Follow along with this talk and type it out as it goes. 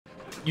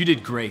You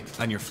did great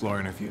on your floor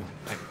interview.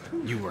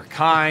 You were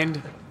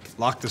kind,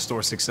 locked the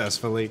store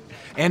successfully,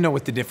 and know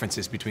what the difference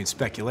is between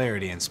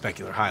specularity and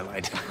specular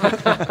highlight.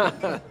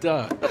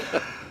 Duh.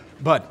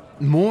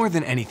 But more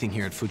than anything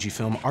here at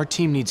Fujifilm, our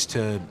team needs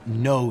to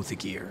know the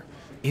gear,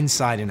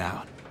 inside and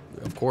out.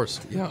 Of course,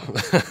 yeah.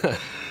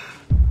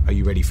 Are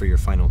you ready for your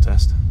final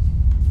test?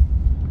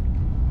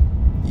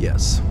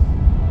 Yes.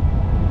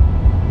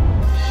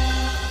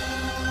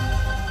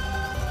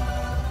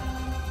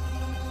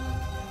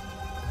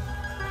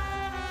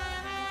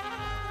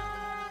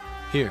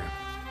 Here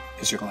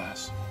is your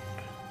glass.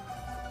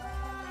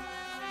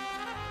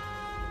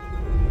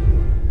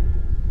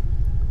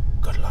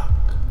 Good luck.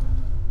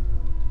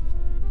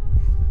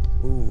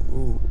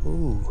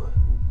 Ooh.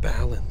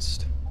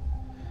 Balanced.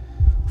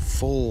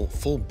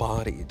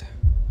 Full-bodied.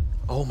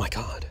 Oh my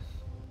God.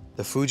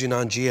 The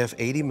FUJINON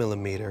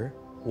GF80mm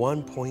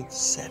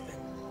 1.7.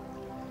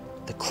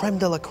 The creme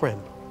de la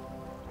creme.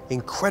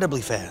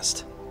 Incredibly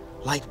fast,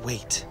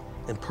 lightweight,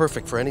 and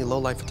perfect for any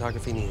low-light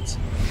photography needs.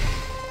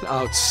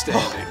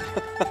 Outstanding.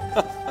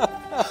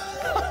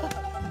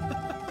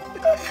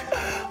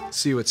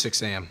 See you at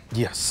 6 a.m.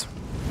 Yes.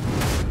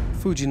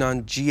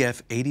 FUJINON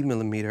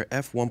GF80mm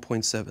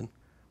f1.7,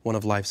 one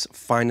of life's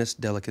finest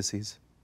delicacies.